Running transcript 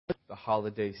the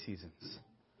holiday seasons.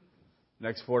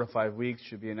 Next 4 to 5 weeks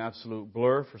should be an absolute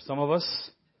blur for some of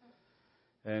us.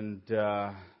 And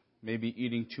maybe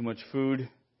eating too much food.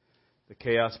 The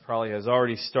chaos probably has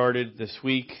already started this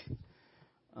week.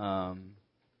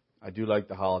 I do like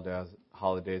the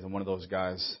holidays. I'm one of those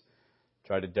guys.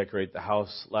 Tried to decorate the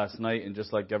house last night, and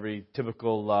just like every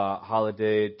typical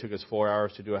holiday, it took us 4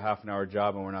 hours to do a half an hour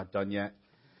job, and we're not done yet.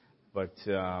 But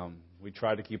we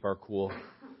try to keep our cool.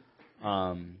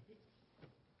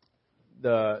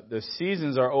 The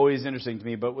seasons are always interesting to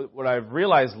me, but what I've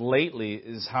realized lately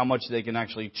is how much they can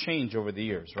actually change over the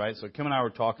years, right? So Kim and I were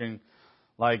talking,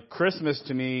 like Christmas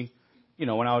to me, you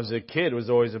know, when I was a kid,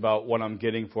 was always about what I'm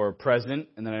getting for a present.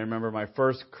 And then I remember my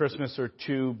first Christmas or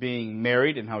two being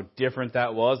married and how different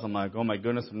that was. I'm like, oh my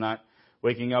goodness, I'm not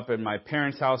waking up in my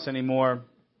parents' house anymore.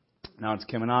 Now it's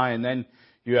Kim and I. And then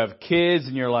you have kids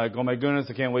and you're like, oh my goodness,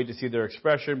 I can't wait to see their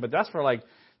expression. But that's like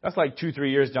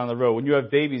 2-3 years down the road. When you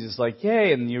have babies, it's like,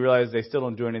 yay, and you realize they still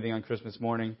don't do anything on Christmas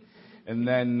morning. And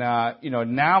then,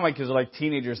 now my kids are like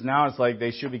teenagers. Now it's like they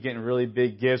should be getting really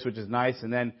big gifts, which is nice.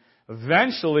 And then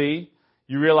eventually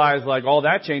you realize like all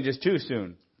that changes too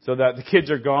soon. So that the kids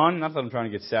are gone. Not that I'm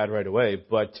trying to get sad right away,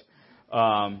 but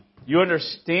you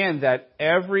understand that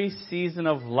every season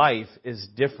of life is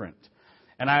different.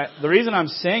 And the reason I'm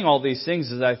saying all these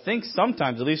things is I think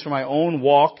sometimes, at least for my own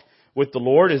walk with the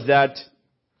Lord, is that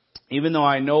even though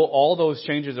I know all those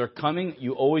changes are coming,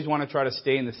 you always want to try to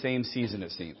stay in the same season,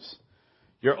 it seems.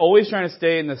 You're always trying to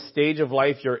stay in the stage of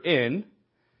life you're in.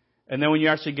 And then when you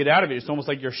actually get out of it, it's almost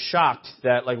like you're shocked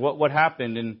that, like, what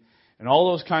happened and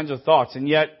all those kinds of thoughts. And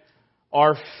yet,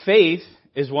 our faith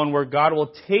is one where God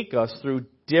will take us through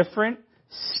different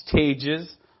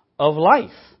stages of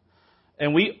life.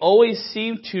 And we always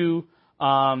seem to,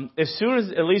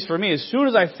 at least for me, as soon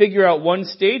as I figure out one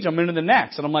stage, I'm into the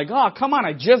next. And I'm like, oh, come on,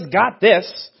 I just got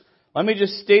this. Let me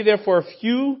just stay there for a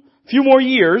few more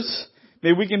years.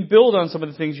 Maybe we can build on some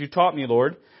of the things you taught me,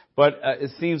 Lord. But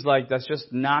it seems like that's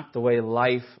just not the way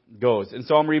life goes. And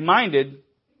so I'm reminded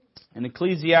in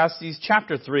Ecclesiastes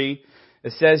chapter 3,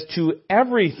 it says, to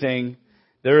everything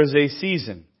there is a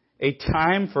season, a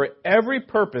time for every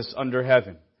purpose under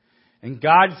heaven. And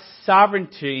God's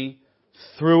sovereignty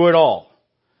through it all.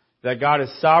 That God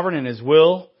is sovereign and His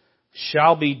will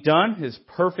shall be done, His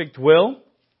perfect will.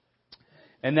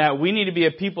 And that we need to be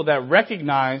a people that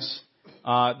recognize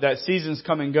that seasons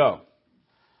come and go.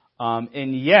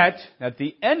 And yet, at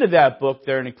the end of that book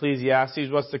there in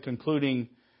Ecclesiastes, what's the concluding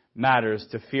matters?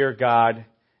 To fear God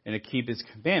and to keep His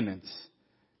commandments.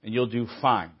 And you'll do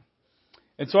fine.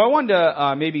 And so I wanted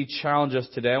to maybe challenge us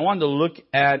today. I wanted to look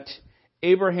at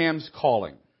Abraham's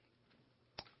calling.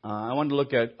 I wanted to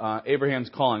look at Abraham's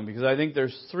calling because I think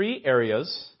there's 3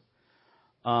 areas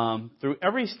through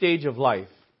every stage of life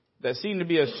that seem to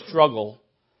be a struggle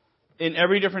in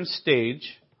every different stage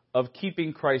of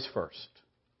keeping Christ first.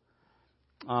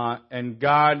 And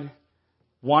God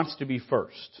wants to be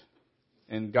first.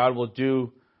 And God will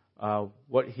do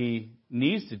what He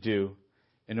needs to do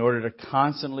in order to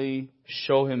constantly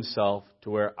show Himself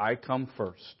to where I come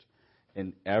first.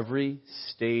 In every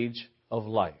stage of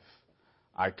life,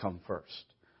 I come first.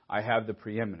 I have the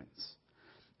preeminence.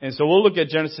 And so we'll look at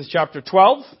Genesis chapter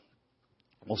 12.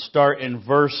 We'll start in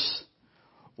verse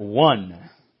 1.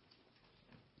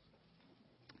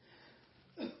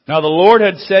 Now the Lord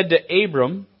had said to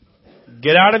Abram,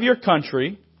 get out of your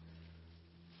country.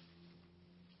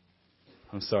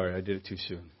 I'm sorry, I did it too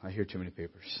soon. I hear too many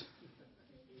papers.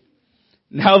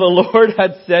 Now the Lord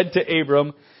had said to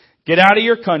Abram, get out of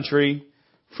your country,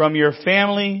 from your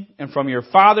family and from your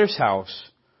father's house,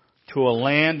 to a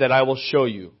land that I will show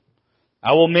you.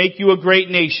 I will make you a great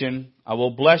nation. I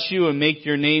will bless you and make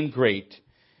your name great,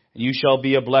 and you shall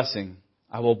be a blessing.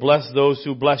 I will bless those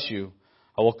who bless you.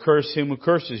 I will curse him who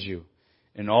curses you.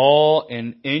 And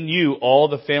in you all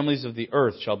the families of the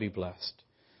earth shall be blessed.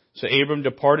 So Abram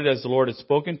departed as the Lord had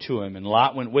spoken to him, and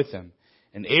Lot went with him.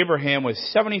 And Abraham was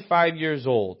 75 years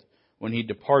old when he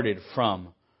departed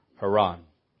from Haran.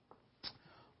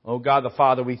 Oh God the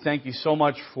Father, we thank you so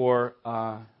much for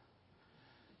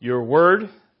your word,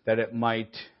 that it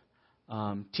might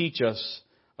teach us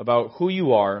about who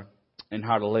you are and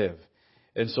how to live.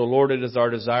 And so, Lord, it is our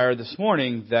desire this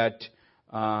morning that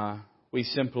we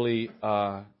simply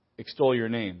extol your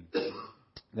name,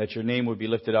 that your name would be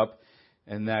lifted up,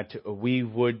 and that we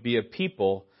would be a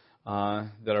people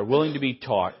that are willing to be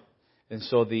taught. And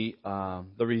so the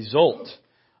result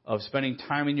of spending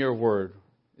time in your word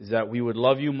is that we would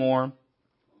love you more,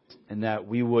 and that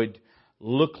we would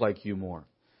look like you more,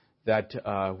 that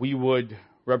we would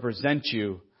represent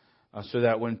you so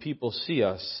that when people see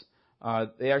us,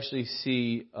 they actually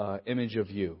see image of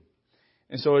you.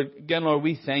 And so again, Lord,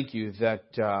 we thank you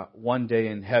that one day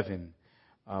in heaven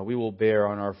we will bear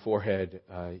on our forehead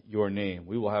your name.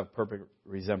 We will have perfect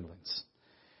resemblance.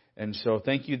 And so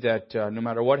thank you that no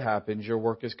matter what happens, your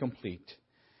work is complete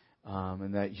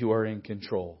and that you are in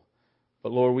control.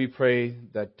 But Lord, we pray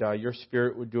that your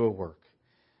Spirit would do a work,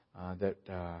 that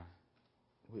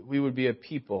we would be a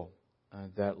people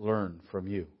that learn from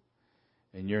you.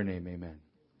 In your name, amen.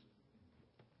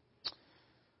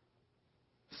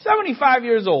 75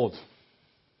 years old.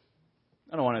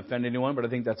 I don't want to offend anyone, but I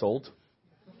think that's old.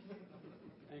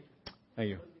 Thank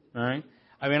you. All right.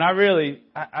 I mean,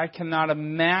 I cannot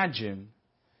imagine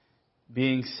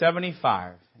being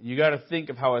 75. You got to think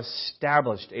of how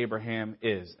established Abraham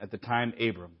is at the time.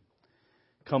 Abram,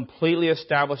 completely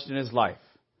established in his life,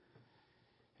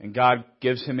 and God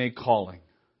gives him a calling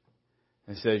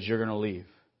and says, "You're going to leave."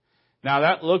 Now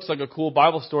that looks like a cool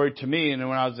Bible story to me. And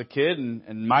when I was a kid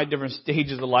and my different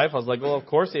stages of life, I was like, well, of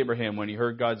course Abraham, when he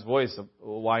heard God's voice,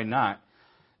 well, why not?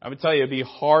 I would tell you, it'd be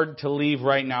hard to leave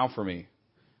right now for me.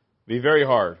 It'd be very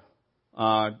hard.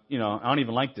 I don't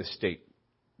even like this state.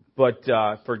 But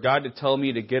for God to tell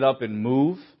me to get up and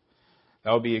move,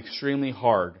 that would be extremely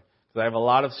hard. Because I have a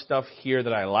lot of stuff here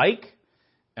that I like,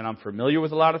 and I'm familiar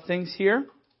with a lot of things here.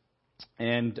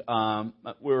 And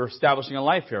we're establishing a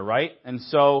life here, right? And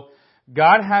so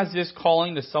God has this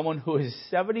calling to someone who is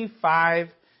 75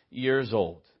 years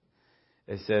old.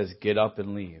 It says, get up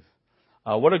and leave.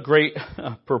 What a great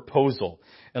proposal.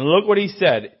 And look what he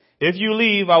said. If you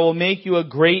leave, I will make you a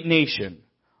great nation.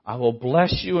 I will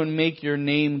bless you and make your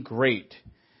name great.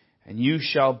 And you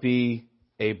shall be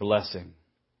a blessing.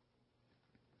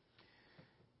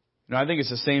 I think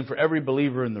it's the same for every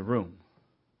believer in the room.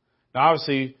 Now,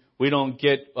 obviously, we don't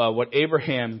get what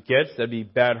Abraham gets. That'd be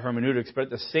bad hermeneutics. But at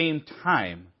the same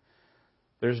time,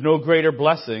 there's no greater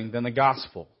blessing than the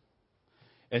gospel.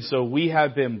 And so we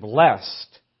have been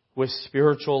blessed with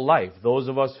spiritual life. Those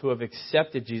of us who have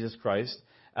accepted Jesus Christ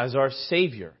as our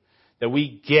Savior. That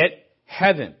we get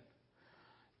heaven.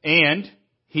 And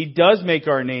He does make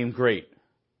our name great.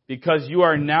 Because you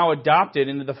are now adopted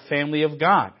into the family of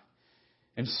God.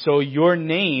 And so your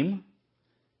name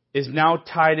is now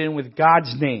tied in with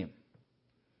God's name.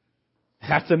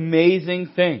 That's an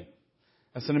amazing thing.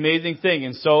 That's an amazing thing.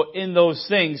 And so in those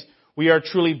things, we are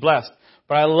truly blessed.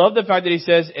 But I love the fact that he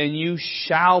says, and you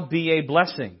shall be a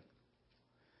blessing.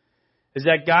 Is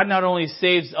that God not only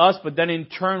saves us, but then in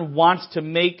turn wants to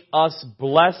make us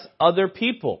bless other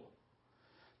people.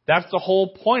 That's the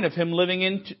whole point of Him living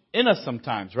in us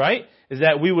sometimes, right? Is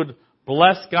that we would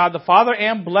bless God the Father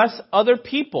and bless other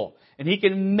people. And He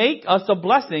can make us a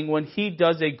blessing when He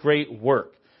does a great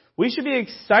work. We should be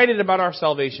excited about our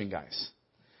salvation, guys.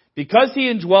 Because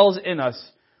He indwells in us,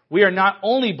 we are not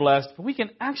only blessed, but we can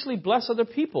actually bless other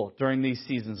people during these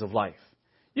seasons of life.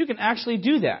 You can actually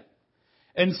do that.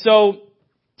 And so,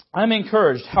 I'm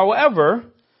encouraged. However,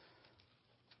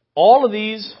 all of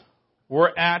these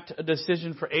were at a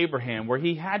decision for Abraham where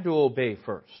he had to obey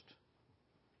first.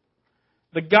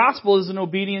 The gospel is an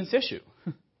obedience issue.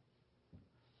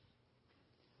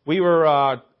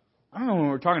 I don't know when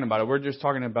we're talking about it. We're just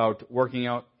talking about working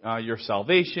out your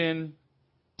salvation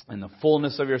and the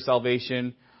fullness of your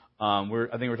salvation. I think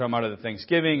we're talking about it at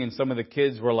Thanksgiving, and some of the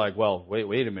kids were like, well,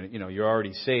 wait a minute. You're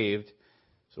already saved.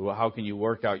 So how can you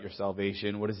work out your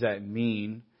salvation? What does that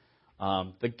mean?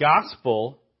 The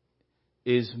gospel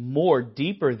is more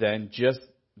deeper than just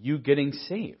you getting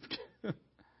saved.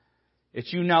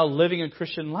 It's you now living a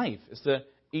Christian life. It's the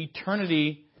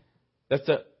eternity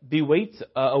that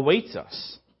awaits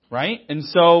us, right? And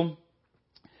so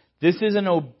this is an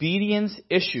obedience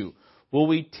issue. Will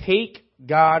we take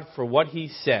God for what He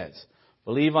says?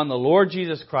 Believe on the Lord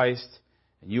Jesus Christ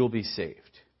and you will be saved.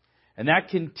 And that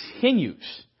continues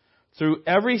through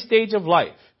every stage of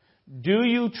life. Do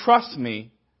you trust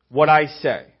me what I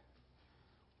say?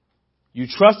 You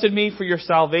trusted me for your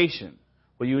salvation.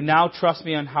 Will you now trust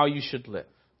me on how you should live?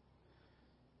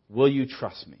 Will you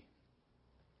trust me?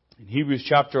 In Hebrews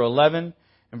chapter 11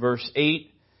 and verse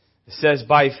 8, it says,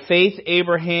 by faith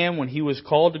Abraham, when he was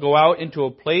called to go out into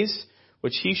a place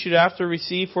which he should after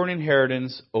receive for an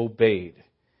inheritance, obeyed.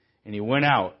 And he went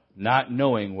out, not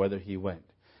knowing whither he went.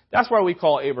 That's why we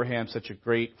call Abraham such a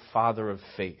great father of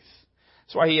faith.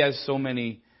 That's why he has so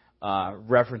many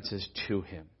references to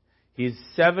him. He's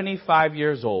 75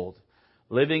 years old,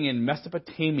 living in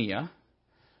Mesopotamia,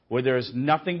 where there is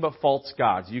nothing but false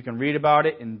gods. You can read about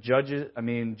it in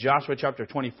Joshua chapter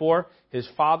 24. His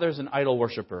father's an idol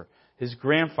worshiper. His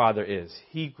grandfather is.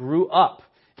 He grew up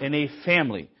in a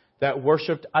family that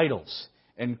worshipped idols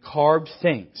and carved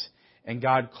things. And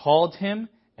God called him,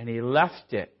 and he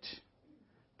left it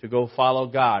to go follow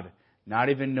God, not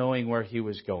even knowing where he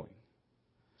was going.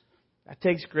 That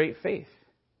takes great faith.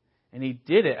 And he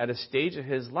did it at a stage of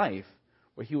his life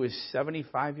where he was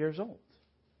 75 years old.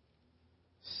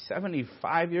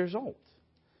 75 years old.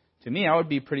 To me, I would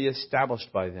be pretty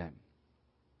established by then.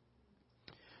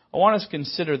 I want us to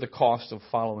consider the cost of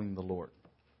following the Lord.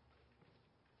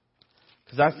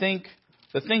 Because I think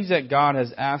the things that God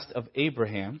has asked of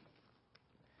Abraham,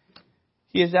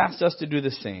 he has asked us to do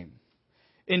the same.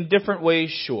 In different ways,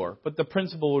 sure, but the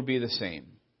principle would be the same.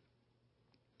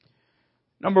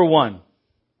 Number one,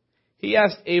 he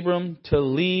asked Abram to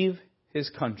leave his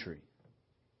country.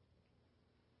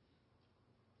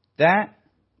 That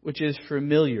which is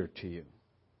familiar to you.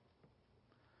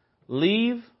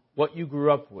 Leave what you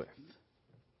grew up with.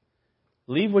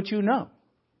 Leave what you know.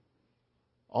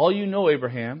 All you know,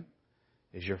 Abraham,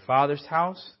 is your father's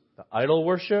house, the idol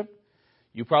worship.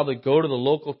 You probably go to the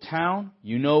local town.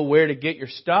 You know where to get your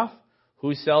stuff,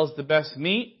 who sells the best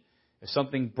meat. If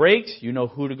something breaks, you know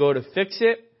who to go to fix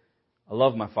it. I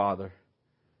love my father.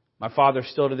 My father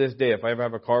still to this day, if I ever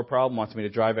have a car problem, wants me to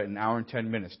drive it an hour and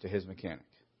 10 minutes to his mechanic.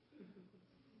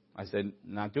 I said,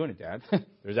 not doing it, Dad.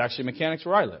 There's actually mechanics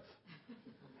where I live.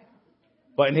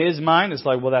 But in his mind, it's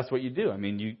like, well, that's what you do. I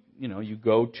mean, you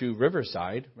go to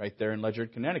Riverside right there in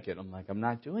Ledyard, Connecticut. I'm like, I'm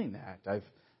not doing that.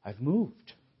 I've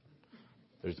moved.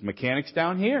 There's mechanics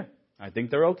down here. I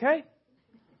think they're okay.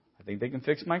 I think they can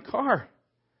fix my car.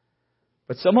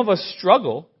 But some of us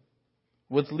struggle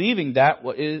with leaving that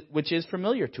which is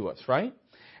familiar to us, right?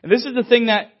 And this is the thing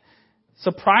that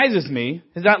surprises me,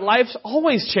 is that life's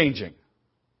always changing.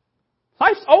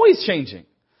 Life's always changing.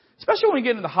 Especially when we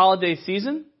get into the holiday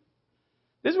season.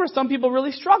 This is where some people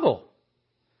really struggle.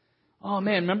 Oh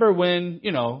man, remember when,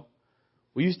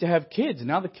 we used to have kids and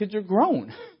now the kids are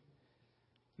grown.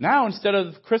 Now instead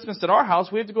of Christmas at our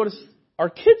house, we have to go to our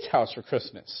kids' house for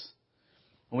Christmas.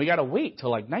 And we got to wait till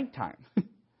like nighttime.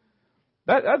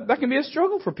 That can be a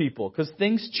struggle for people because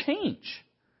things change.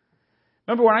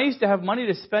 Remember when I used to have money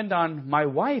to spend on my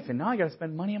wife and now I got to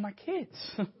spend money on my kids.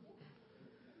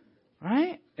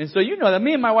 Right? And so you know that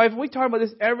me and my wife, we talk about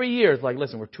this every year. It's like,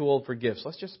 listen, we're too old for gifts.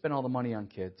 Let's just spend all the money on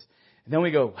kids. And then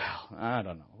we go, well, I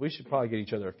don't know. We should probably get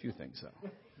each other a few things, though.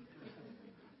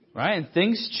 Right? And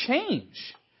things change.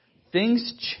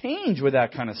 Things change with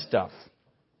that kind of stuff.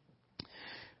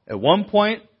 At one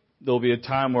point, there'll be a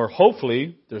time where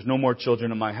hopefully there's no more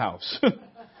children in my house.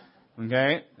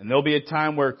 Okay? And there'll be a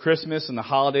time where Christmas and the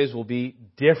holidays will be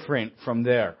different from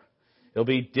there. It'll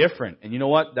be different. And you know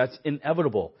what? That's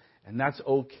inevitable. And that's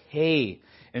okay.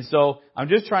 And so I'm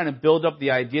just trying to build up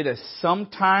the idea that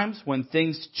sometimes when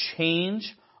things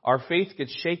change, our faith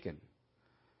gets shaken.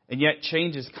 And yet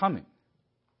change is coming.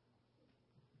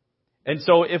 And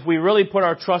so if we really put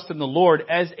our trust in the Lord,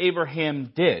 as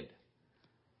Abraham did,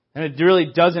 and it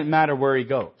really doesn't matter where he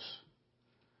goes,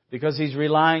 because he's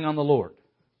relying on the Lord.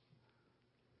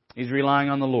 He's relying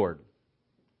on the Lord.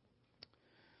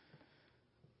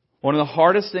 One of the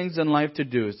hardest things in life to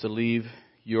do is to leave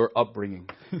your upbringing.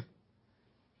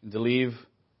 And to leave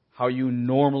how you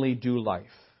normally do life.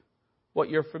 What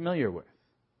you're familiar with.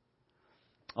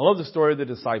 I love the story of the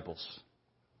disciples.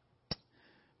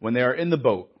 When they are in the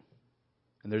boat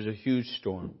and there's a huge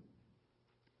storm.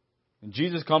 And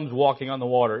Jesus comes walking on the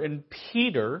water. And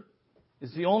Peter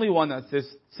is the only one that sits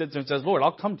there and says, Lord,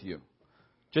 I'll come to you.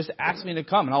 Just ask me to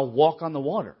come and I'll walk on the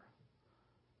water.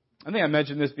 I think I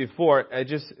mentioned this before.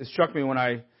 It struck me when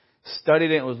I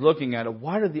studied it and was looking at it.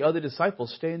 Why did the other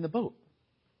disciples stay in the boat?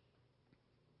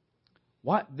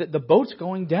 Why? The boat's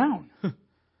going down.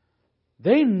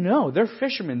 They know. They're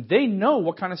fishermen. They know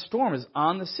what kind of storm is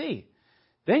on the sea.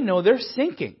 They know they're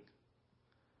sinking.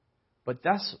 But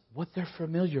that's what they're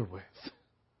familiar with.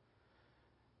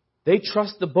 They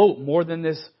trust the boat more than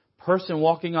this person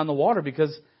walking on the water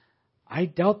because I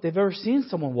doubt they've ever seen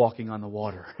someone walking on the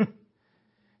water.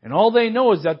 And all they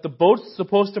know is that the boat's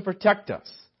supposed to protect us.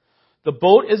 The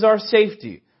boat is our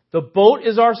safety. The boat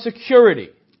is our security.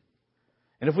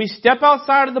 And if we step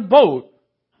outside of the boat,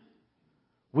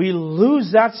 we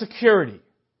lose that security.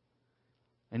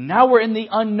 And now we're in the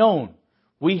unknown.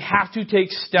 We have to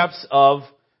take steps of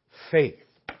faith.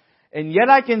 And yet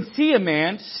I can see a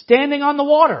man standing on the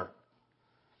water.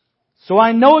 So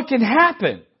I know it can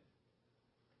happen.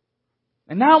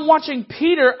 And now I'm watching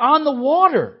Peter on the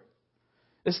water.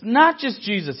 It's not just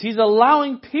Jesus. He's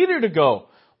allowing Peter to go.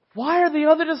 Why are the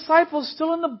other disciples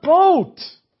still in the boat?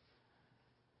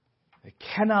 They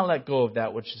cannot let go of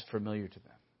that which is familiar to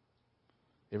them.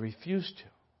 They refuse to.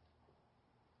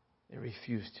 They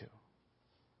refuse to.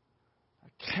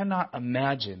 I cannot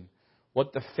imagine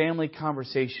what the family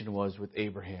conversation was with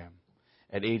Abraham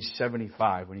at age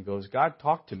 75 when he goes, God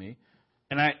talked to me.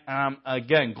 And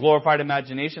again, glorified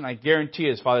imagination, I guarantee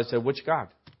his father said, which God?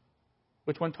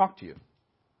 Which one talked to you?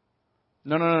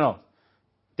 No.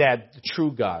 Dad, the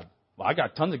true God. Well, I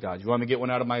got tons of gods. You want me to get one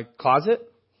out of my closet?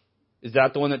 Is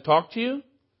that the one that talked to you?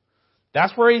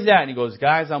 That's where he's at. And he goes,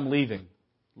 guys, I'm leaving.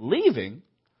 Leaving?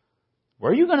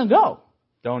 Where are you going to go?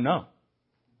 Don't know.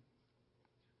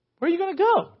 Where are you going to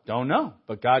go? Don't know.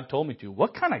 But God told me to.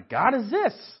 What kind of God is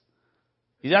this?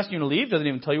 He's asking you to leave, doesn't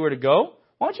even tell you where to go.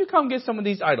 Why don't you come get some of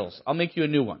these idols? I'll make you a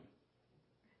new one.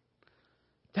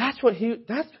 That's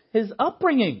his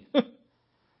upbringing.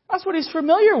 That's what he's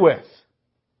familiar with.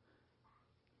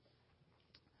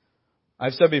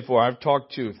 I've said before, I've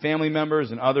talked to family members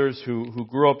and others who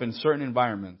grew up in certain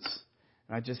environments.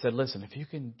 And I just said, listen, if you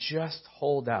can just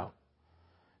hold out,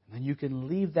 and then you can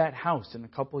leave that house in a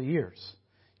couple of years.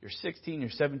 You're 16, you're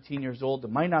 17 years old.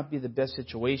 It might not be the best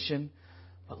situation.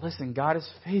 But listen, God is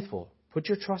faithful. Put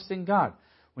your trust in God.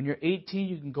 When you're 18,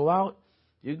 you can go out.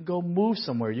 You can go move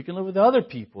somewhere. You can live with other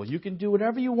people. You can do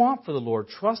whatever you want for the Lord.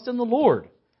 Trust in the Lord.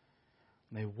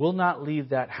 And they will not leave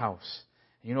that house.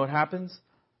 And you know what happens?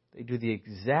 They do the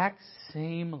exact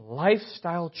same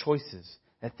lifestyle choices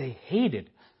that they hated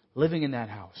living in that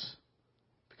house.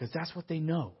 Because that's what they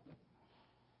know.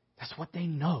 That's what they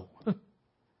know.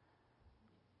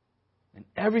 In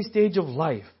every stage of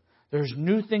life, there's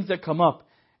new things that come up.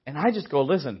 And I just go,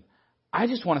 listen, I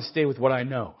just want to stay with what I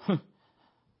know.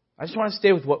 I just want to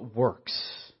stay with what works.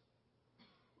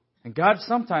 And God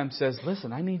sometimes says,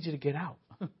 listen, I need you to get out.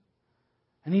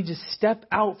 I need you to step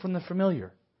out from the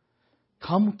familiar.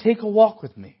 Come take a walk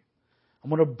with me. I'm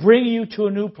going to bring you to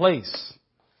a new place.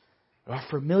 Our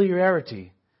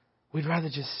familiarity, we'd rather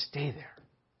just stay there.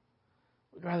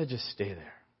 We'd rather just stay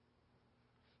there.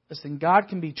 Listen, God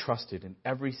can be trusted in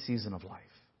every season of life.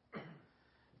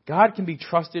 God can be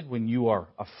trusted when you are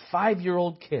a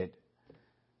 5-year-old kid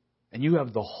and you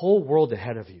have the whole world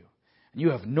ahead of you and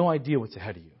you have no idea what's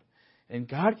ahead of you. And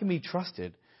God can be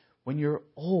trusted when you're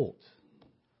old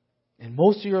and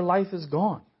most of your life is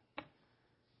gone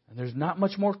and there's not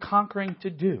much more conquering to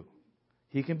do.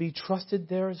 He can be trusted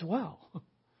there as well.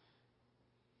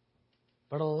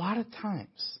 But a lot of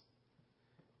times,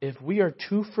 if we are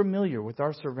too familiar with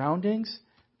our surroundings,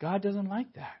 God doesn't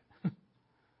like that.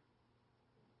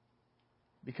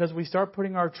 Because we start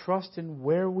putting our trust in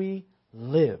where we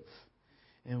live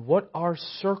and what our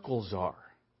circles are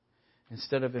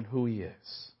instead of in who He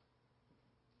is.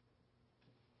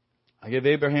 I give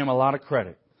Abraham a lot of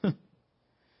credit. I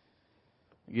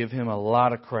give him a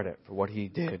lot of credit for what he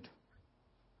did.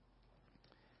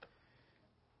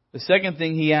 The second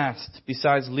thing he asked,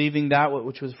 besides leaving that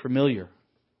which was familiar,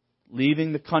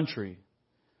 leaving the country,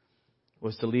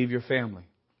 was to leave your family.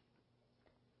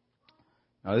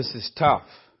 Now this is tough.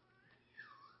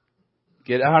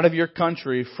 Get out of your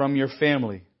country from your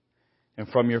family and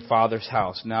from your father's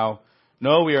house. Now,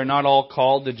 no, we are not all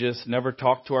called to just never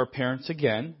talk to our parents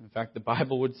again. In fact, the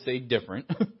Bible would say different.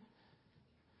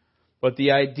 But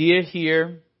the idea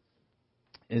here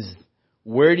is,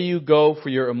 where do you go for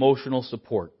your emotional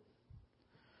support?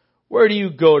 Where do you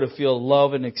go to feel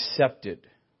loved and accepted?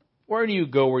 Where do you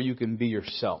go where you can be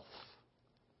yourself?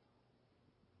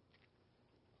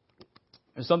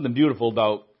 There's something beautiful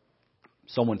about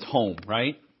someone's home,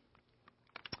 right?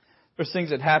 There's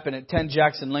things that happen at 10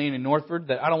 Jackson Lane in Northford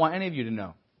that I don't want any of you to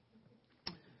know.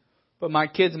 But my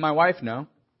kids and my wife know,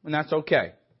 and that's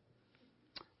okay.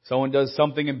 Someone does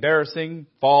something embarrassing,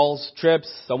 falls,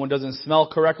 trips, someone doesn't smell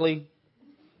correctly.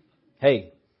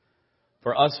 Hey,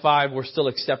 for us 5, we're still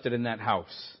accepted in that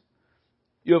house.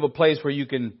 You have a place where you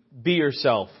can be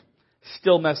yourself,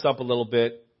 still mess up a little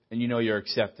bit, and you know you're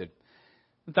accepted.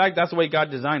 In fact, that's the way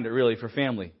God designed it, really, for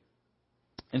family.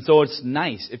 And so it's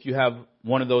nice if you have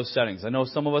one of those settings. I know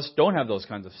some of us don't have those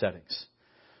kinds of settings.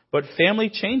 But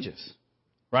family changes,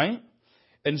 right?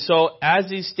 And so as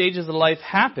these stages of life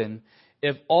happen,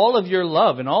 if all of your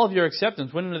love and all of your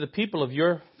acceptance went into the people of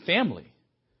your family,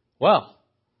 well,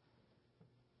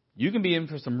 you can be in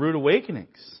for some rude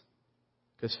awakenings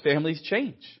because families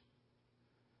change.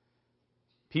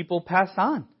 People pass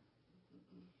on.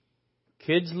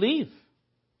 Kids leave.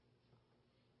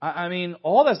 I mean,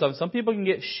 all that stuff. Some people can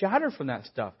get shattered from that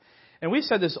stuff. And we've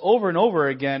said this over and over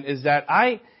again, is that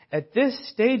at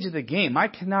this stage of the game, I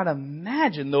cannot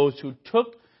imagine those who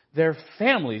took their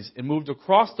families and moved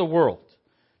across the world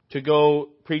to go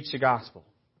preach the gospel.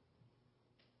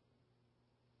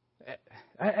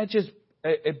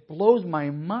 It blows my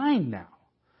mind now.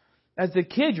 As a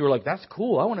kid, you were like, that's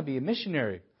cool. I want to be a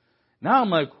missionary. Now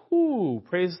I'm like, ooh,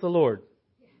 praise the Lord.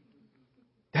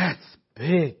 That's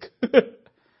big.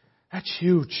 That's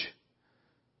huge.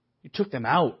 You took them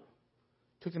out.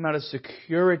 Took them out of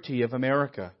security of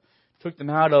America. Took them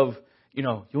out of,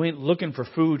 you ain't looking for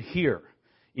food here.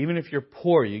 Even if you're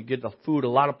poor, you get the food a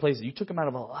lot of places. You took them out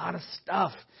of a lot of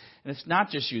stuff. And it's not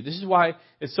just you. This is why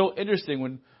it's so interesting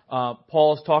when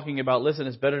Paul's talking about, listen,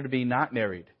 it's better to be not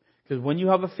married. Because when you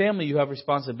have a family, you have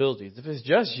responsibilities. If it's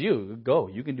just you, go.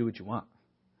 You can do what you want.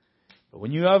 But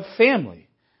when you have family,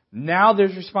 now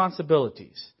there's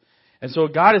responsibilities. And so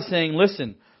God is saying,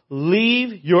 listen,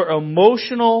 leave your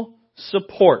emotional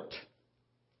support.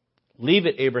 Leave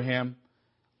it, Abraham.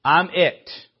 I'm it.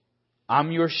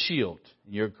 I'm your shield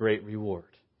and your great reward.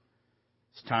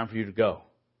 It's time for you to go.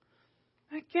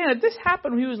 Again, if this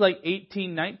happened when he was like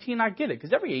 18, 19, I get it.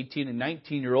 Because every 18 and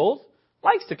 19-year-old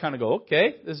likes to kind of go,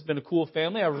 okay, this has been a cool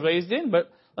family I was raised in,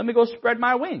 but let me go spread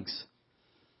my wings.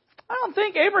 I don't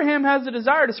think Abraham has the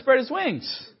desire to spread his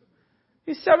wings.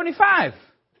 He's 75.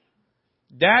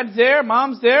 Dad's there,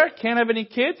 mom's there, can't have any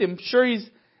kids. I'm sure he's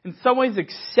in some ways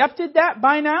accepted that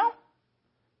by now.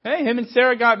 Hey, him and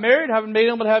Sarah got married, haven't been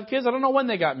able to have kids. I don't know when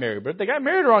they got married, but if they got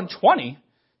married around 20,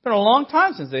 it's been a long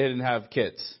time since they didn't have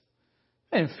kids.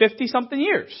 In 50-something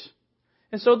years.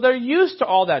 And so they're used to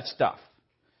all that stuff.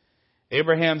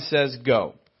 Abraham says,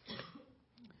 go.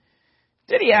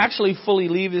 Did he actually fully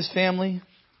leave his family?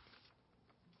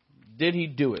 Did he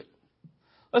do it?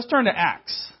 Let's turn to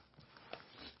Acts.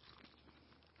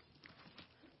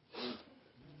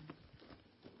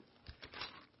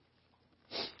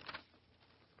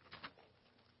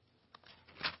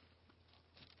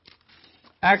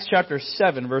 Acts chapter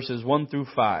 7, verses 1 through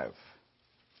 5.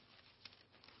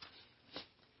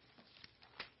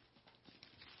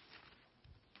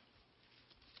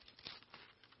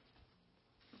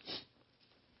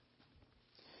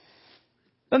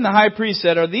 Then the high priest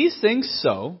said, are these things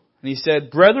so? And he said,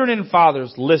 brethren and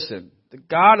fathers, listen. The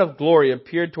God of glory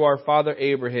appeared to our father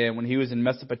Abraham when he was in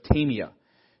Mesopotamia,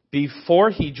 before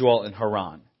he dwelt in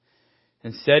Haran,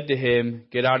 and said to him,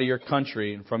 get out of your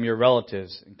country and from your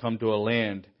relatives and come to a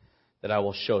land that I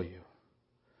will show you.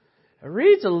 It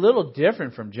reads a little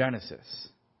different from Genesis.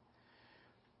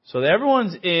 So that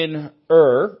everyone's in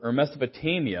Ur, or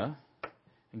Mesopotamia,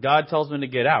 and God tells them to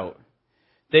get out.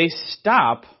 They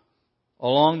stop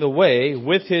along the way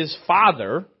with his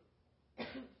father,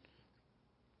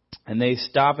 and they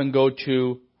stop and go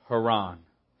to Haran.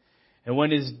 And when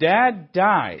his dad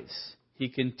dies, he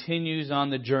continues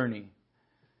on the journey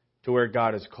to where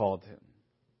God has called him.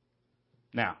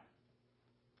 Now,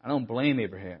 I don't blame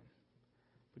Abraham,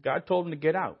 but God told him to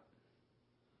get out.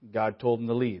 God told him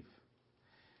to leave.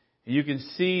 And you can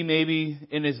see maybe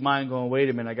in his mind going, wait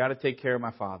a minute, I got to take care of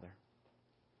my father.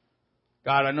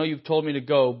 God, I know you've told me to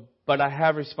go, but I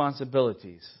have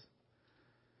responsibilities.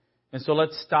 And so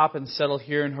let's stop and settle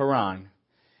here in Haran.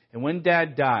 And when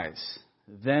Dad dies,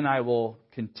 then I will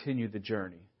continue the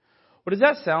journey. Well, does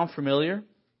that sound familiar?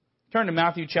 Turn to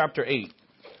Matthew chapter 8.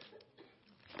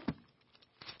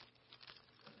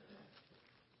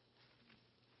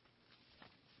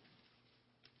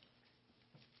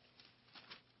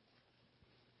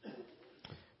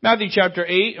 Matthew chapter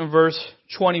 8 and verse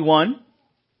 21.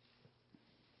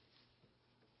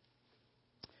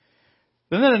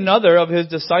 Then another of his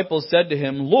disciples said to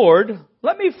him, Lord,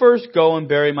 let me first go and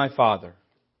bury my father.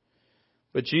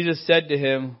 But Jesus said to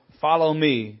him, follow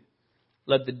me,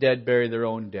 let the dead bury their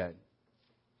own dead.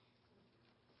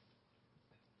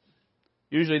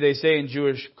 Usually they say in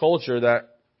Jewish culture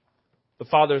that the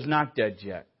father's not dead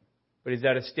yet, but he's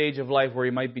at a stage of life where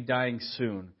he might be dying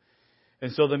soon.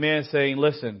 And so the man is saying,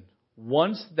 listen,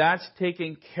 once that's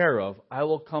taken care of, I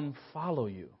will come follow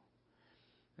you.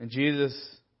 And Jesus,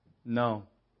 no.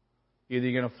 Either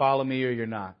you're going to follow me or you're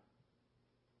not.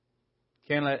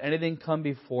 Can't let anything come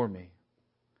before me.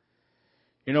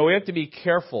 We have to be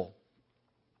careful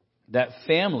that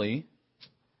family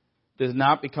does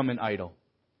not become an idol.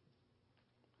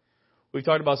 We've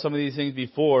talked about some of these things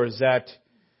before, is that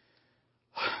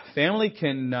family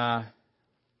can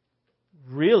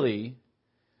really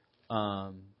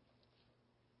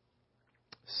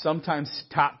sometimes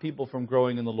stop people from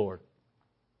growing in the Lord.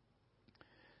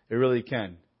 It really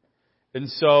can. And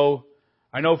so,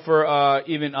 I know for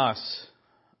even us,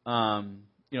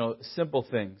 simple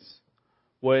things.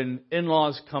 When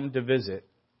in-laws come to visit,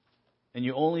 and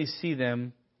you only see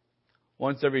them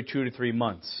once every 2 to 3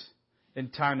 months,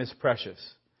 and time is precious.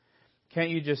 Can't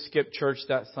you just skip church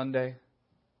that Sunday?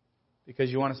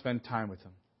 Because you want to spend time with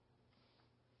them.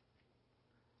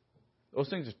 Those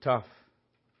things are tough.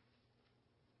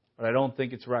 But I don't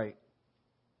think it's right.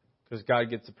 Because God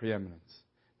gets the preeminence.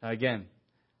 Now again,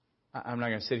 I'm not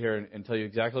going to sit here and tell you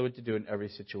exactly what to do in every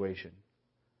situation.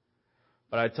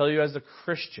 But I tell you as a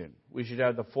Christian, we should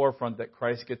have the forefront that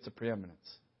Christ gets the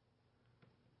preeminence.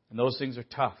 And those things are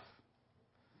tough.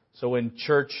 So when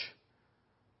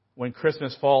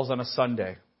Christmas falls on a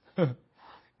Sunday,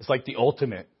 it's like the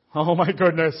ultimate. Oh my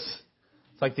goodness.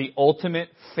 It's like the ultimate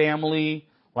family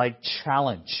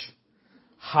challenge.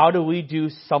 How do we do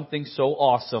something so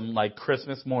awesome like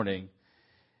Christmas morning,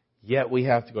 yet we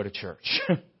have to go to church?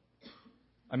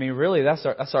 I mean, really, that's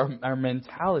our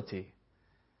mentality.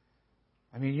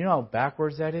 I mean, you know how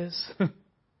backwards that is?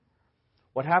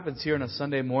 What happens here on a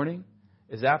Sunday morning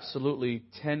is absolutely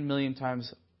 10 million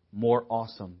times more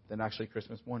awesome than actually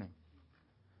Christmas morning.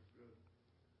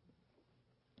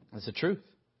 That's the truth.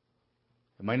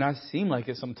 It might not seem like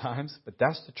it sometimes, but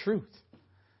that's the truth.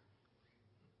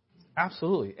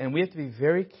 Absolutely. And we have to be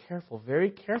very careful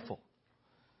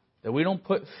that we don't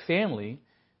put family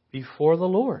before the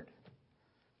Lord.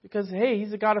 Because, hey,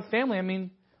 He's a God of family. I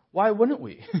mean, why wouldn't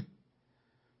we?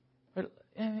 But,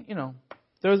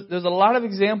 there's a lot of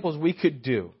examples we could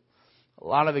do.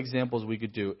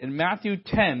 In Matthew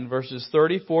 10, verses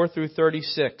 34 through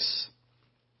 36,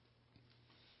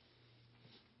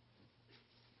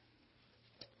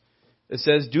 it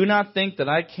says, "Do not think that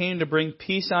I came to bring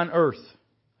peace on earth.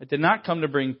 I did not come to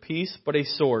bring peace, but a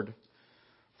sword.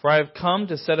 For I have come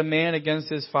to set a man against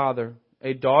his father,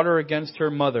 a daughter against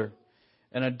her mother,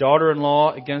 and a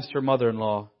daughter-in-law against her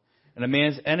mother-in-law. And a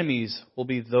man's enemies will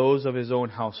be those of his own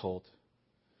household."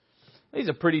 These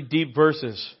are pretty deep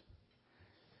verses.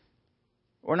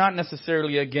 We're not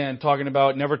necessarily, again, talking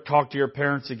about never talk to your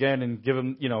parents again and give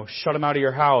them, shut them out of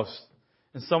your house.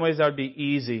 In some ways, that would be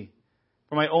easy.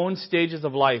 For my own stages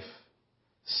of life,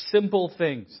 simple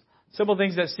things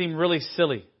that seem really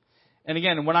silly. And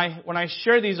again, when I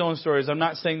share these own stories, I'm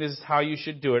not saying this is how you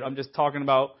should do it. I'm just talking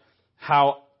about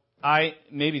how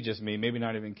maybe just me, maybe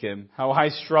not even Kim, how I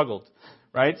struggled,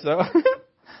 right?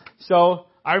 So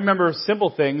I remember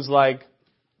simple things like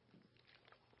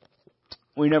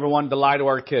we never wanted to lie to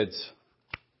our kids.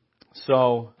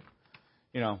 So,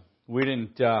 we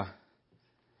didn't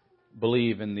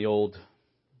believe in the old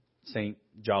Saint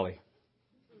Jolly.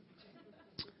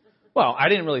 Well, I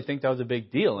didn't really think that was a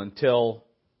big deal until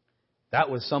that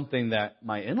was something that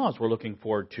my in-laws were looking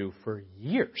forward to for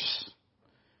years,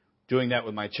 doing that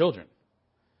with my children.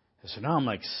 And so now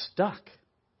I'm stuck.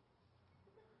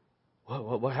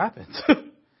 What happened?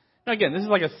 Now again, this is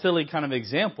like a silly kind of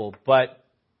example, but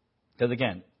because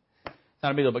again, it's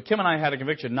not a big deal. But Kim and I had a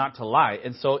conviction not to lie.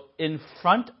 And so in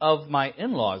front of my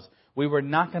in-laws, we were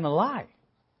not going to lie.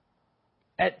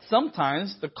 At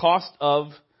sometimes the cost of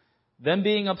them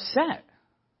being upset.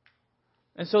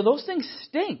 And so those things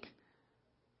stink.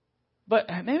 But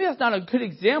maybe that's not a good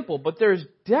example, but there's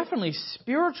definitely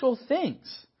spiritual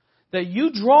things that you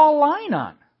draw a line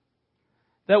on.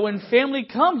 That when family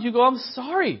comes, you go, I'm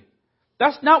sorry.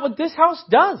 That's not what this house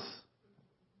does.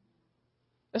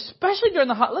 Especially during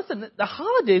the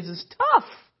holidays is tough.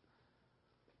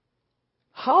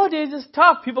 Holidays is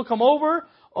tough. People come over.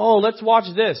 Oh, let's watch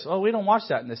this. Oh, we don't watch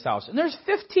that in this house. And there's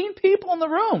 15 people in the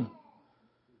room.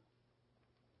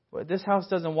 But this house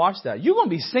doesn't watch that. You're going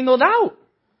to be singled out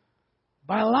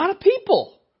by a lot of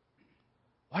people.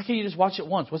 Why can't you just watch it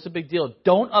once? What's the big deal?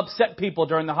 Don't upset people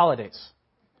during the holidays.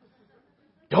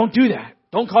 Don't do that.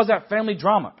 Don't cause that family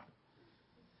drama.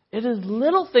 It is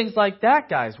little things like that,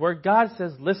 guys, where God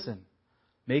says, listen,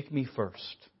 make me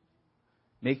first.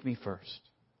 Make me first.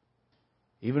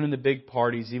 Even in the big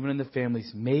parties, even in the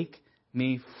families, make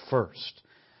me first.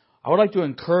 I would like to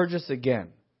encourage us again.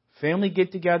 Family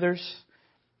get-togethers,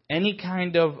 any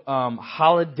kind of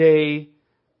holiday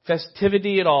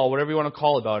festivity at all, whatever you want to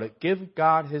call about it, give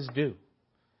God His due.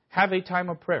 Have a time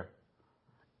of prayer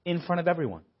in front of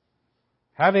everyone.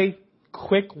 Have a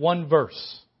quick one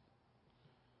verse.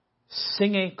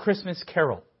 Sing a Christmas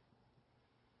carol.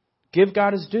 Give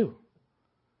God His due.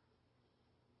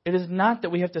 It is not that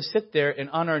we have to sit there and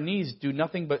on our knees do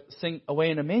nothing but sing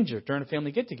Away in a Manger during a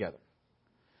family get-together.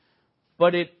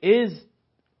 But it is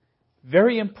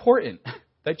very important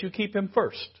that you keep Him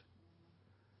first.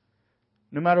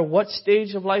 No matter what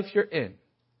stage of life you're in,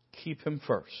 keep Him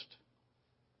first.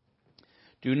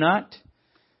 Do not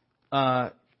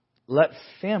let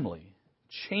family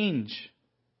change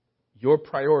your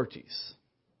priorities.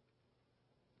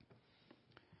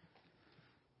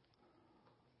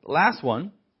 The last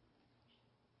one,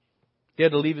 he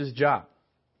had to leave his job.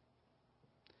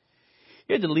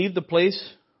 He had to leave the place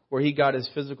where he got his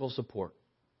physical support.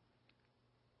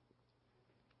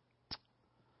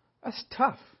 That's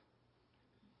tough.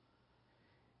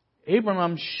 Abram,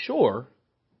 I'm sure,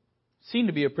 seemed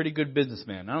to be a pretty good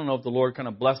businessman. I don't know if the Lord kind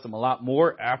of blessed him a lot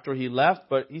more after he left,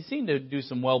 but he seemed to do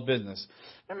some well business.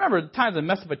 I remember the times in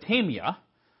Mesopotamia,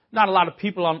 not a lot of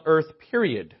people on earth,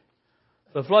 period.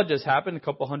 The flood just happened a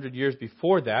couple hundred years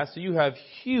before that, so you have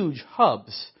huge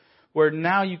hubs where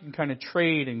now you can kind of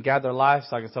trade and gather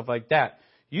livestock and stuff like that.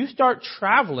 You start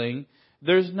traveling,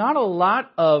 there's not a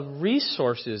lot of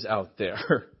resources out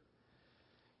there.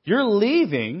 You're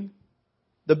leaving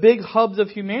the big hubs of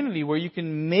humanity where you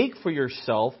can make for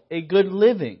yourself a good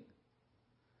living.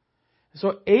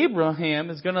 So Abraham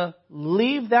is going to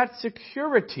leave that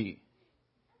security.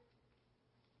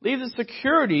 Leave the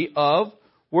security of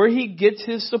where he gets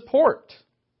his support.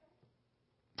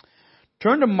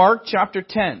 Turn to Mark chapter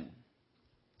 10.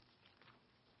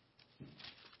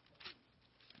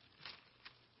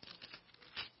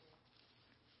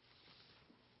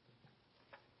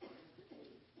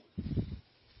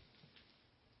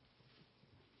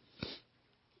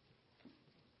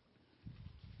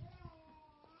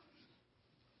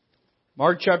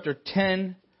 Mark chapter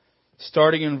 10,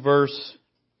 starting in verse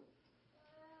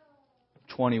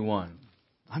 21.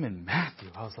 I'm in Matthew.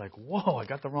 I was like, whoa, I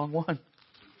got the wrong one.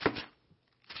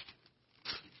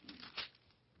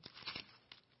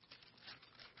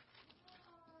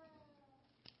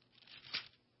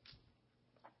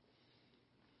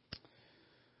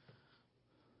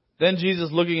 Then Jesus,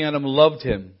 looking at him, loved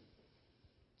him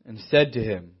and said to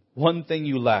him, one thing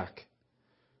you lack.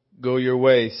 Go your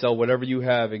way, sell whatever you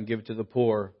have and give to the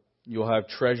poor. You'll have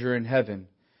treasure in heaven.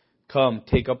 Come,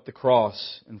 take up the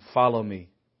cross and follow me.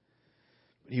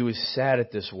 But he was sad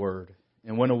at this word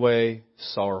and went away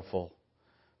sorrowful,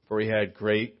 for he had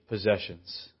great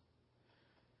possessions.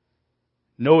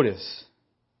 Notice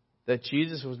that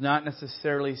Jesus was not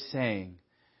necessarily saying,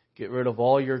 get rid of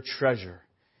all your treasure.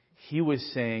 He was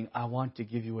saying, I want to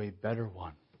give you a better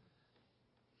one.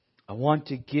 I want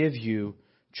to give you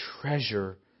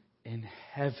treasure in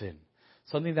heaven.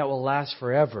 Something that will last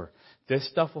forever. This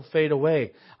stuff will fade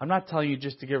away. I'm not telling you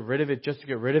just to get rid of it, just to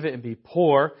get rid of it and be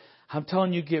poor. I'm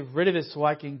telling you get rid of it so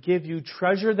I can give you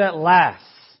treasure that lasts.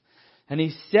 And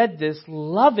he said this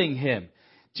loving him.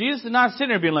 Jesus is not sitting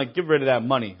there being like, get rid of that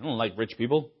money. I don't like rich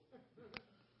people.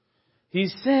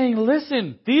 He's saying,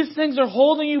 listen, these things are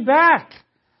holding you back.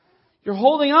 You're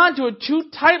holding on to it too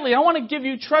tightly. I want to give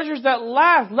you treasures that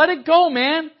last. Let it go,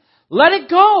 man. Let it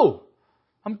go.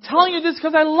 I'm telling you this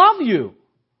because I love you.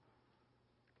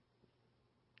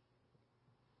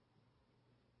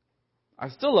 I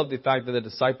still love the fact that the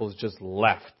disciples just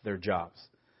left their jobs.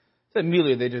 So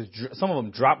immediately some of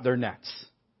them dropped their nets.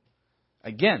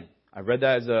 Again, I read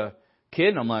that as a kid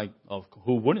and I'm like, oh,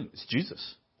 who wouldn't? It's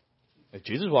Jesus. If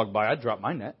Jesus walked by, I'd drop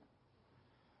my net.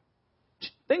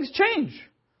 Things change.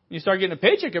 You start getting a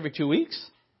paycheck every 2 weeks.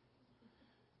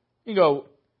 You go,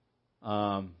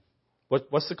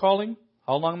 what's the calling?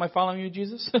 How long am I following you,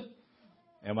 Jesus?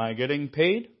 Am I getting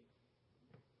paid?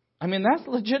 I mean, that's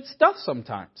legit stuff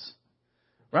sometimes.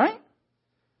 Right?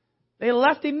 They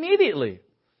left immediately.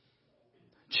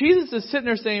 Jesus is sitting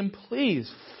there saying, please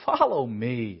follow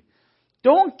me.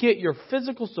 Don't get your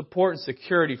physical support and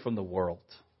security from the world.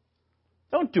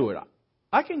 Don't do it.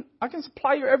 I can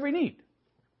supply your every need.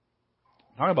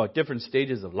 I'm talking about different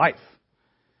stages of life.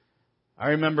 I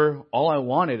remember all I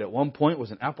wanted at one point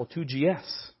was an Apple II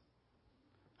GS.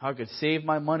 How I could save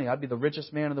my money. I'd be the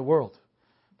richest man in the world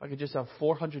if I could just have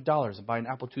 $400 and buy an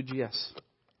Apple II GS.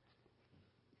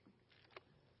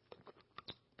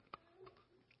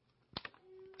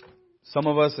 Some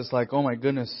of us, it's like, oh my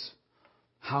goodness,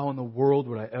 how in the world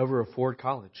would I ever afford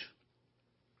college?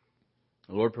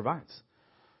 The Lord provides.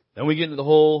 Then we get into the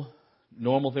whole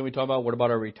normal thing we talk about. What about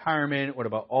our retirement? What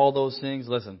about all those things?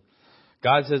 Listen,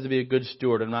 God says to be a good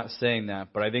steward. I'm not saying that.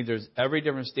 But I think there's every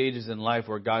different stages in life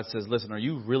where God says, listen, are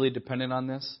you really dependent on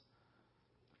this?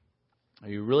 Are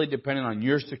you really dependent on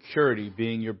your security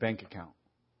being your bank account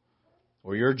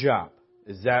or your job?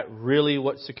 Is that really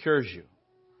what secures you?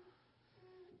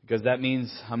 Because that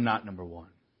means I'm not number one.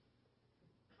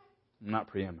 I'm not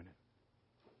preeminent.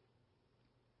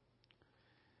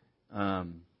 I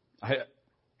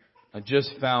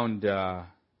just found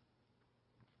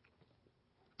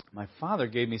my father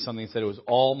gave me something and said it was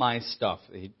all my stuff.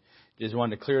 He just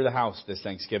wanted to clear the house this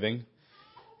Thanksgiving.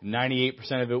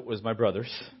 98% of it was my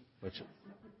brother's, which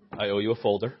I owe you a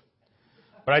folder.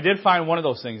 But I did find one of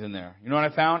those things in there. You know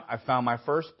what I found? I found my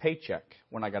first paycheck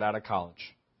when I got out of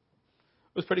college.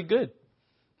 It was pretty good.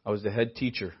 I was the head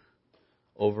teacher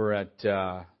over at,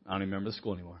 I don't even remember the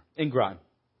school anymore, in Groton.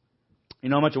 You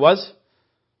know how much it was?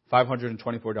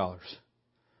 $524.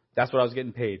 That's what I was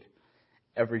getting paid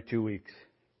every 2 weeks.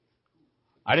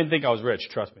 I didn't think I was rich,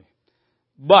 trust me.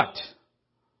 But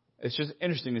it's just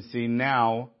interesting to see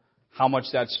now how much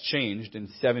that's changed in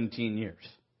 17 years.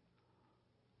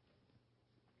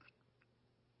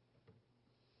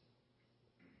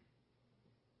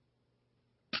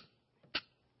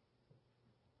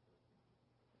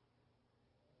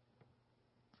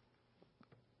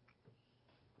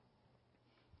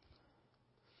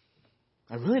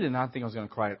 I really did not think I was going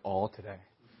to cry at all today.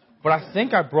 But I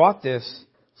think I brought this.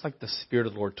 It's like the Spirit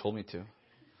of the Lord told me to.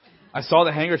 I saw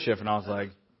the handkerchief and I was like,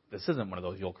 this isn't one of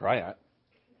those you'll cry at.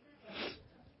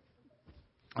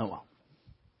 Oh,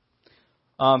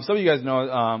 well. Some of you guys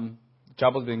know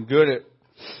Chapel's been good at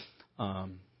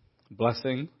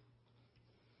blessing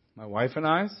my wife and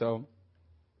I. So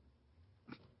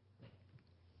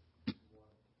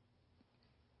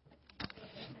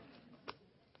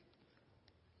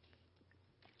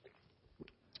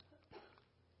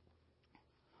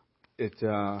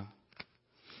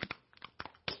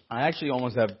I actually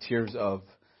almost have tears of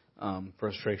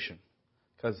frustration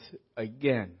because,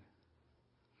 again,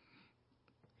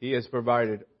 He has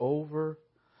provided over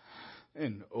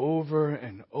and over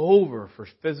and over for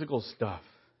physical stuff.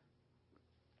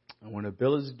 And when a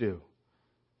bill is due,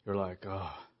 you're like,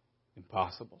 oh,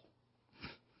 impossible.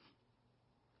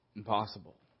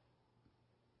 Impossible.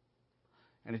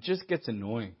 And it just gets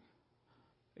annoying.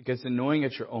 It gets annoying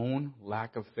at your own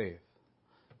lack of faith.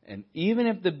 And even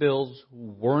if the bills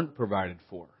weren't provided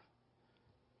for,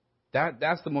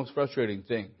 that's the most frustrating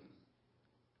thing.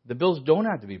 The bills don't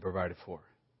have to be provided for.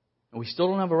 And we still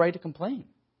don't have a right to complain.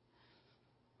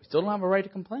 We still don't have a right to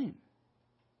complain.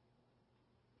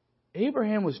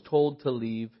 Abraham was told to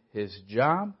leave his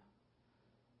job,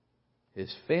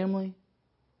 his family,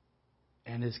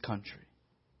 and his country.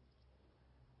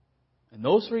 And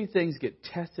those three things get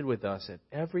tested with us at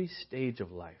every stage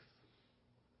of life.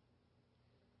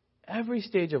 Every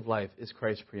stage of life is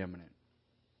Christ preeminent.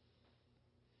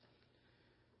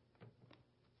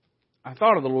 I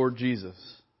thought of the Lord Jesus.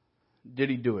 Did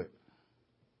He do it?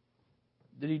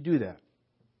 Did He do that?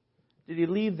 Did He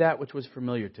leave that which was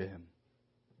familiar to Him?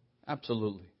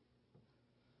 Absolutely.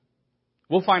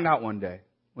 We'll find out one day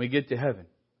when we get to heaven.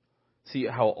 See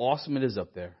how awesome it is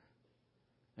up there.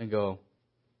 And go,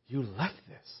 you left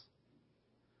this.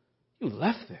 You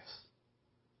left this.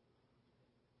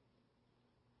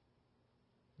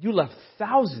 You left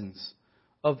thousands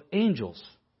of angels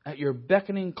at your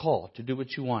beckoning call to do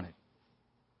what you wanted.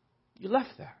 You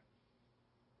left that.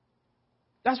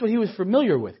 That's what He was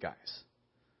familiar with, guys.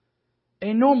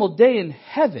 A normal day in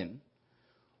heaven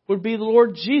would be the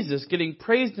Lord Jesus getting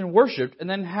praised and worshipped and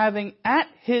then having at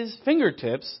His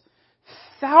fingertips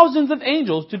thousands of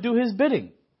angels to do His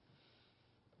bidding.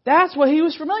 That's what He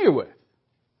was familiar with.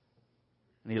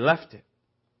 And He left it.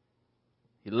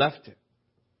 He left it.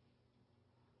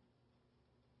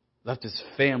 Left His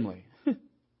family.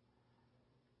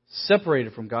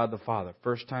 Separated from God the Father.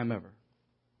 First time ever.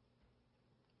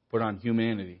 Put on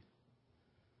humanity.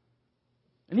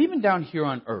 And even down here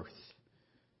on earth,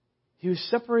 He was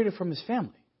separated from His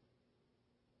family.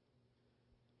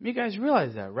 You guys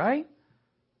realize that, right?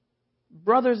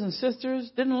 Brothers and sisters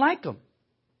didn't like Him.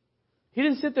 He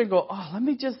didn't sit there and go, oh, let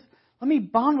me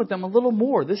bond with them a little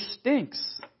more. This stinks.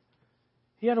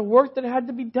 He had a work that had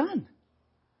to be done.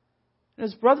 And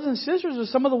His brothers and sisters are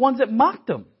some of the ones that mocked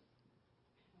Him.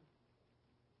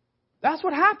 That's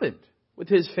what happened with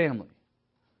His family.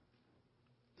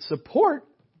 Support.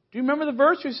 Do you remember the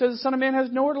verse where it says the Son of Man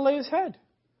has nowhere to lay His head?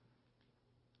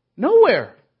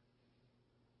 Nowhere.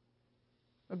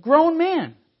 A grown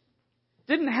man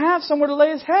didn't have somewhere to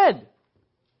lay his head.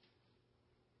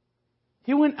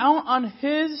 He went out on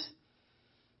His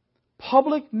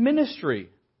public ministry.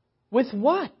 With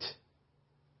what?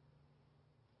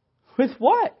 With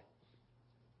what?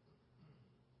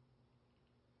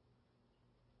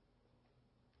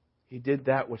 He did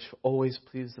that which always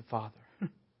pleased the Father.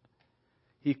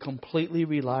 He completely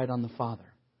relied on the Father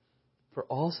for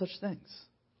all such things.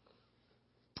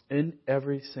 In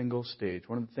every single stage.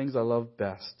 One of the things I love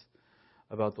best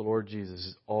about the Lord Jesus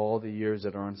is all the years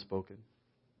that are unspoken.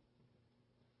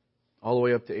 All the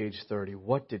way up to age 30.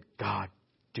 What did God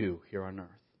do here on earth?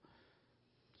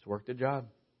 Just worked a job.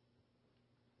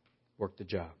 Worked a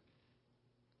job.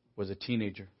 Was a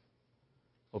teenager.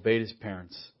 Obeyed his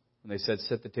parents. When they said,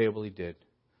 sit at the table, He did.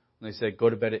 When they said, go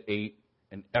to bed at 8,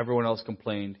 and everyone else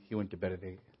complained, He went to bed at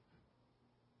 8.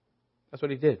 That's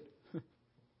what He did.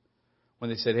 When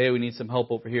they said, hey, we need some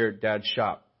help over here at Dad's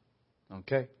shop.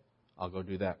 Okay, I'll go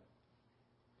do that.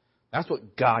 That's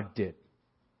what God did.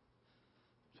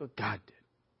 That's what God did.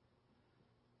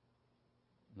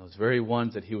 And those very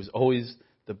ones that He was always,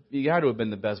 He had to have been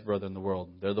the best brother in the world.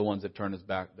 They're the ones that turned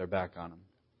their back on Him.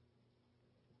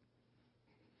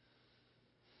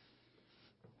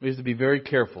 We have to be very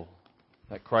careful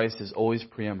that Christ is always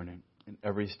preeminent in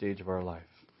every stage of our life.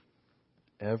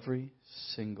 Every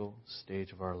single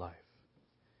stage of our life.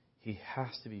 He has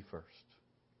to be first.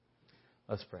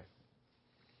 Let's pray.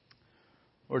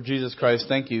 Lord Jesus Christ,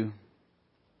 thank you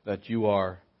that you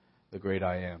are the great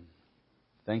I am.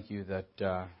 Thank you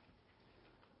that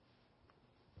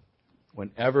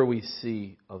whenever we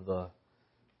see of the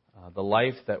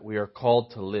life that we are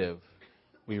called to live,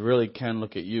 we really can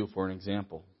look at you for an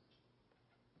example.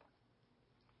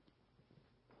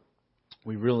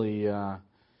 We really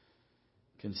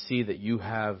can see that you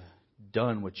have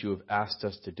done what you have asked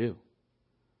us to do.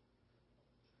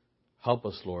 Help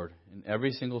us, Lord, in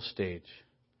every single stage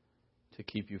to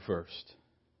keep you first.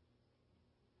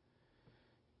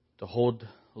 To hold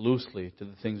loosely to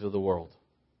the things of the world.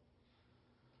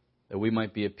 That we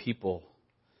might be a people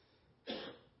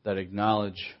that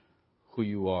acknowledge who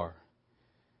you are.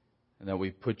 And that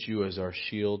we put you as our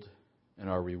shield and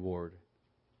our reward.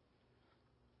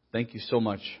 Thank you so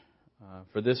much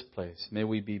for this place. May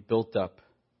we be built up.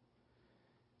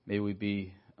 May we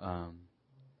be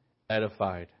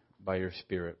edified by your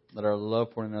Spirit. Let our love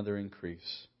for one another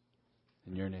increase.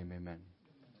 In your name, amen.